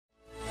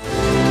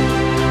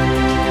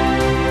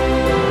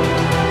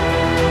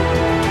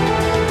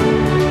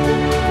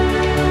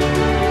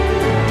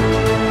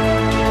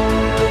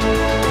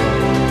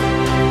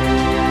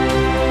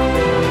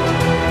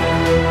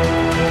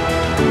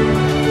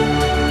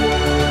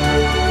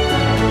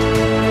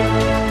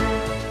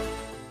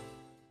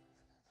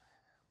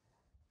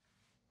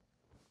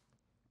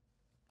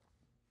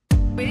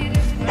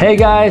Hey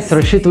guys,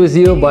 Rashid with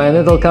you,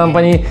 BioNatal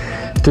company.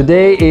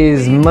 Today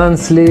is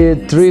monthly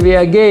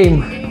trivia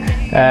game.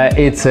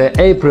 It's an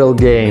April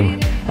game,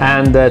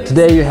 and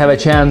today you have a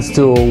chance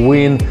to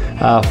win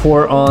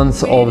 4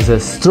 ounces of the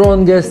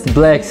strongest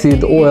black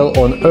seed oil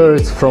on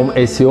earth from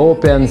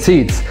Ethiopian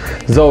seeds.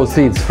 Those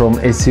seeds from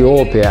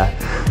Ethiopia.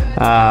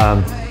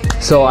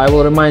 So I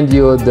will remind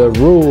you the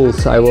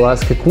rules. I will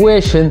ask a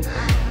question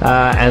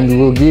and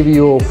we'll give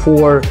you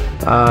 4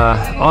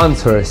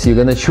 answers. You're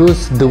gonna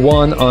choose the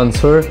one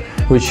answer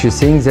which you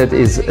think that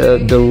is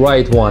the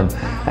right one.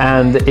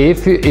 And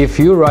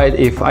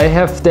if I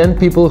have 10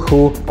 people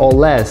who or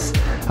less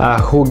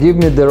who give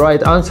me the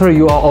right answer,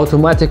 you are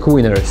automatic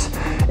winners.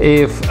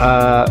 If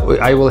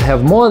I will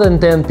have more than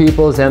 10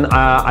 people, then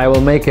I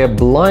will make a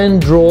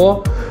blind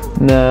draw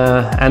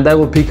and I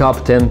will pick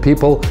up 10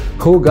 people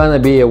who gonna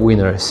be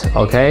winners,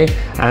 okay?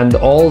 And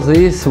all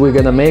this we're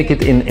gonna make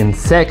it in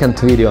second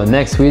video,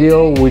 next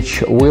video,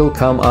 which will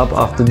come up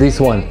after this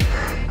one.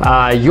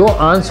 Your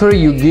answer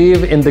you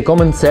give in the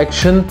comment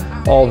section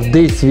of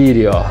this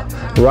video.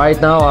 Right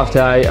now, after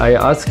I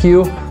ask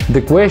you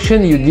the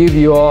question, you give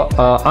your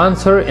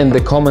answer in the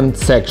comment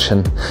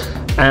section.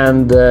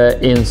 And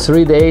in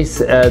 3 days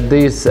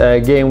this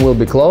game will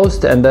be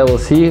closed, and I will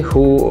see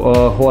who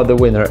are the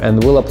winner,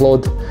 and we'll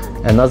upload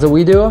another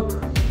video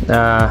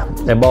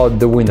about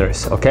the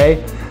winners,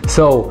 okay?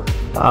 So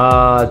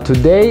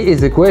today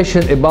is a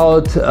question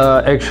about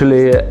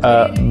actually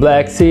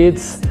black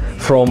seeds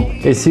from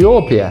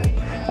Ethiopia,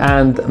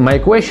 and my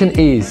question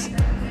is,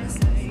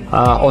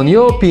 on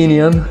your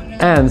opinion,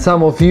 and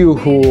some of you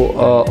who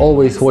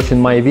always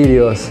watching my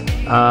videos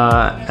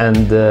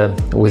and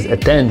with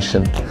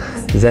attention,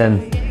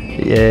 then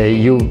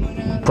you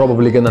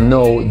probably gonna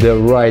know the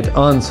right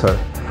answer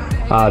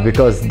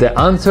because the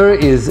answer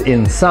is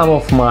in some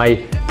of my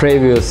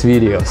previous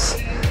videos.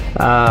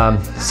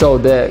 So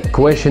the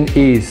question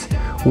is,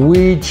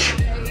 which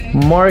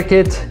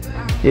market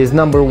is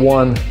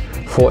 #1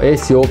 for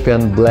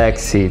Ethiopian black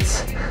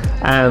seeds?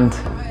 And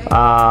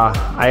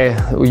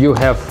you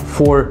have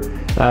 4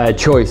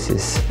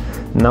 choices.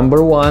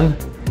 #1,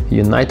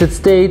 United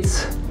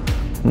States.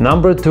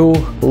 #2,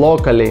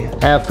 locally,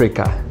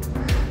 Africa.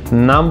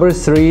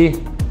 #3,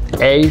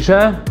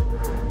 Asia.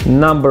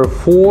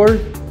 #4,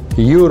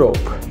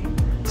 Europe.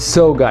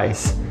 So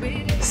guys,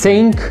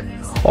 think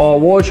or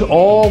watch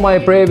all my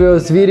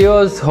previous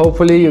videos.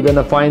 Hopefully you're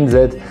gonna find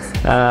that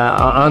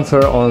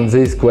answer on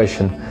this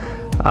question.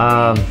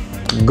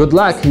 Good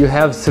luck. You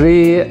have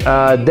 3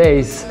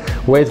 days.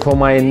 Wait for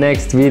my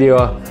next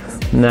video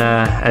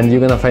and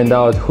you're gonna find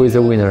out who is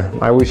the winner.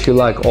 I wish you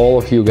luck, all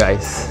of you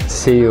guys.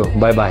 See you.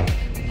 Bye bye.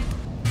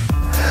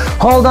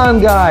 Hold on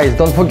guys,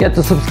 don't forget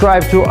to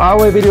subscribe to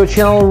our video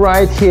channel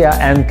right here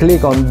and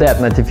click on that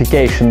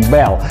notification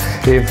bell.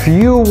 If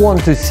you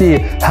want to see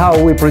how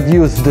we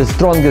produce the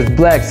strongest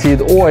black seed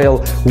oil,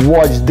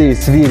 watch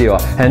this video.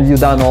 And you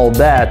done all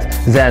that,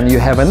 then you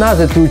have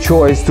another 2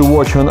 choices to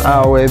watch on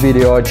our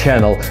video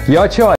channel. Your choice.